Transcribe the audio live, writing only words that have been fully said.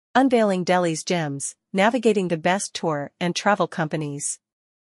Unveiling Delhi's gems, navigating the best tour and travel companies.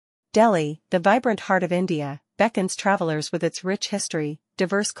 Delhi, the vibrant heart of India, beckons travelers with its rich history,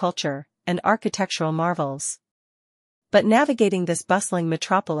 diverse culture, and architectural marvels. But navigating this bustling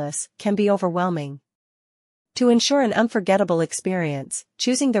metropolis can be overwhelming. To ensure an unforgettable experience,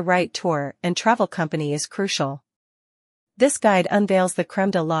 choosing the right tour and travel company is crucial. This guide unveils the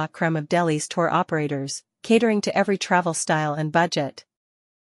crème de la crème of Delhi's tour operators, catering to every travel style and budget.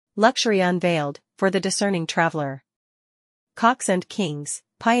 Luxury unveiled, for the discerning traveler. Cox and Kings,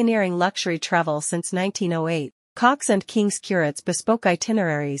 pioneering luxury travel since 1908, Cox and Kings curates bespoke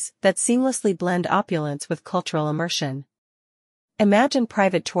itineraries that seamlessly blend opulence with cultural immersion. Imagine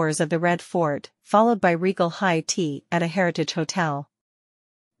private tours of the Red Fort, followed by regal high tea at a heritage hotel.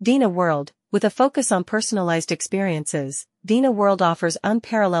 Vina World, with a focus on personalized experiences, Vina World offers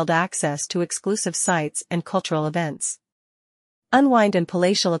unparalleled access to exclusive sites and cultural events. Unwind in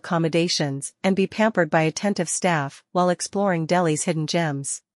palatial accommodations and be pampered by attentive staff while exploring Delhi's hidden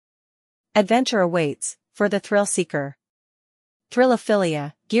gems. Adventure awaits, for the thrill seeker.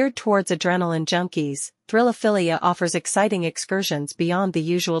 Thrilophilia, geared towards adrenaline junkies, Thrilophilia offers exciting excursions beyond the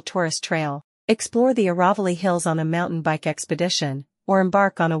usual tourist trail. Explore the Aravalli Hills on a mountain bike expedition, or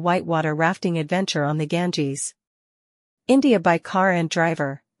embark on a whitewater rafting adventure on the Ganges. India by car and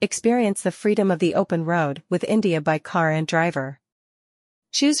driver, experience the freedom of the open road with India by car and driver.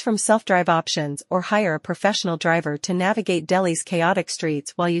 Choose from self-drive options or hire a professional driver to navigate Delhi's chaotic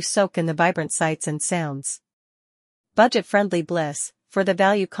streets while you soak in the vibrant sights and sounds. Budget-friendly bliss, for the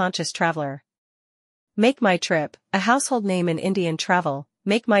value-conscious traveler. Make My Trip, a household name in Indian travel,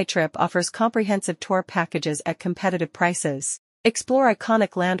 Make My Trip offers comprehensive tour packages at competitive prices. Explore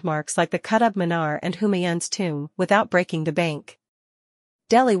iconic landmarks like the Qutub Minar and Humayun's tomb without breaking the bank.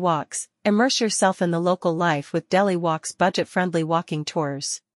 Delhi Walks, immerse yourself in the local life with Delhi Walks budget-friendly walking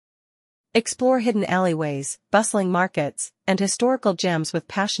tours. Explore hidden alleyways, bustling markets, and historical gems with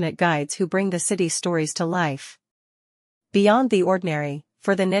passionate guides who bring the city's stories to life. Beyond the ordinary,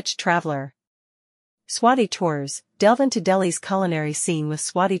 for the niche traveler. Swati Tours, delve into Delhi's culinary scene with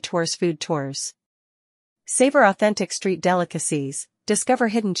Swati Tours food tours. Savor authentic street delicacies, discover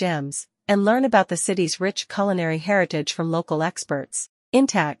hidden gems, and learn about the city's rich culinary heritage from local experts.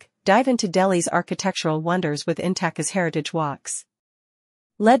 Intac, dive into Delhi's architectural wonders with Intac's Heritage Walks.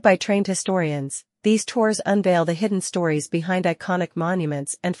 Led by trained historians, these tours unveil the hidden stories behind iconic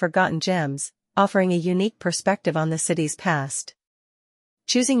monuments and forgotten gems, offering a unique perspective on the city's past.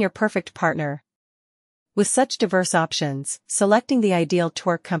 Choosing your perfect partner. With such diverse options, selecting the ideal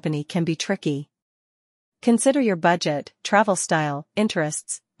tour company can be tricky. Consider your budget, travel style,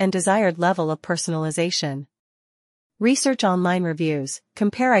 interests, and desired level of personalization. Research online reviews,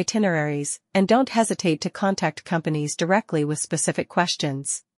 compare itineraries, and don't hesitate to contact companies directly with specific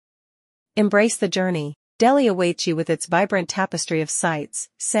questions. Embrace the journey. Delhi awaits you with its vibrant tapestry of sights,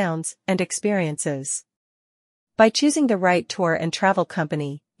 sounds, and experiences. By choosing the right tour and travel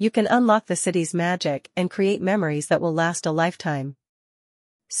company, you can unlock the city's magic and create memories that will last a lifetime.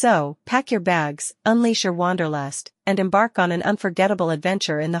 So, pack your bags, unleash your wanderlust, and embark on an unforgettable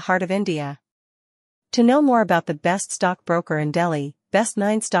adventure in the heart of India. To know more about the best stockbroker in Delhi, Best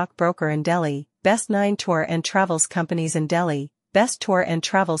 9 Stockbroker in Delhi, Best 9 Tour and Travels Companies in Delhi, Best Tour and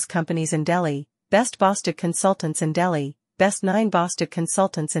Travels Companies in Delhi, Best Bostock Consultants in Delhi, Best 9 Bostock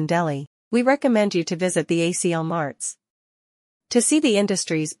Consultants in Delhi, we recommend you to visit the ACL Marts. To see the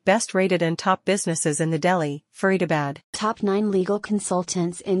industry's best-rated and top businesses in the Delhi, Faridabad. Top 9 Legal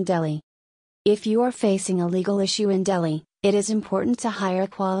Consultants in Delhi. If you are facing a legal issue in Delhi, it is important to hire a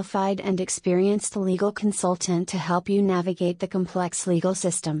qualified and experienced legal consultant to help you navigate the complex legal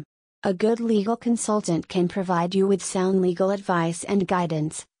system. A good legal consultant can provide you with sound legal advice and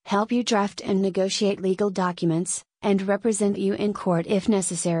guidance, help you draft and negotiate legal documents, and represent you in court if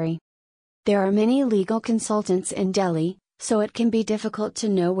necessary. There are many legal consultants in Delhi, so it can be difficult to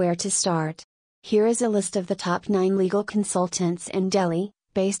know where to start. Here is a list of the top 9 legal consultants in Delhi,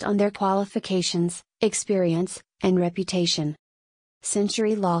 based on their qualifications, experience, and reputation.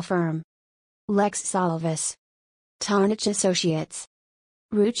 Century Law Firm. Lex Salvis. Tarnich Associates.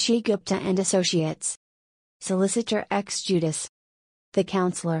 Ruchi Gupta and Associates. Solicitor ex Judice. The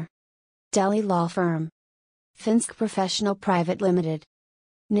Counselor. Delhi Law Firm. Finsk Professional Private Limited.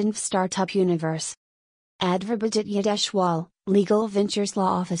 NINV Startup Universe. Advarbudit Yadeshwal, Legal Ventures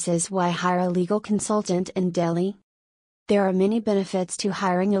Law Offices. Why hire a legal consultant in Delhi? There are many benefits to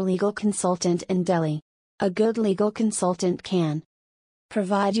hiring a legal consultant in Delhi. A good legal consultant can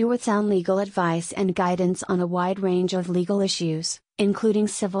provide you with sound legal advice and guidance on a wide range of legal issues, including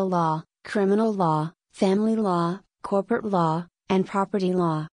civil law, criminal law, family law, corporate law, and property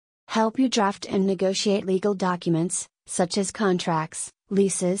law. help you draft and negotiate legal documents, such as contracts,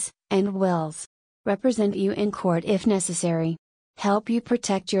 leases, and wills, represent you in court if necessary, help you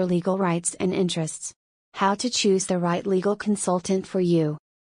protect your legal rights and interests. How to choose the right legal consultant for you.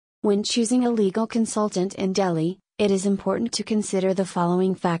 When choosing a legal consultant in Delhi, it is important to consider the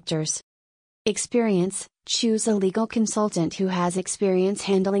following factors. Experience: choose a legal consultant who has experience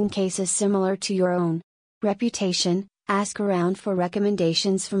handling cases similar to your own. Reputation: ask around for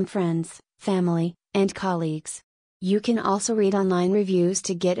recommendations from friends, family, and colleagues. You can also read online reviews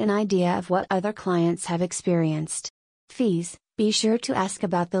to get an idea of what other clients have experienced. Fees: be sure to ask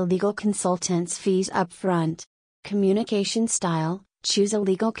about the legal consultant's fees up front. Communication style: choose a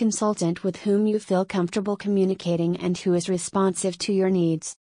legal consultant with whom you feel comfortable communicating and who is responsive to your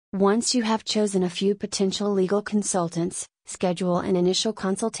needs. Once you have chosen a few potential legal consultants, schedule an initial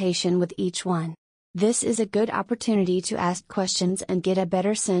consultation with each one. This is a good opportunity to ask questions and get a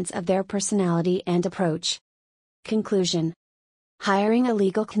better sense of their personality and approach. Conclusion: hiring a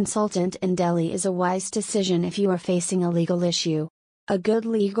legal consultant in Delhi is a wise decision if you are facing a legal issue. A good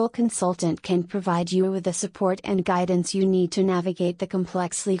legal consultant can provide you with the support and guidance you need to navigate the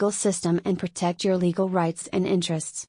complex legal system and protect your legal rights and interests.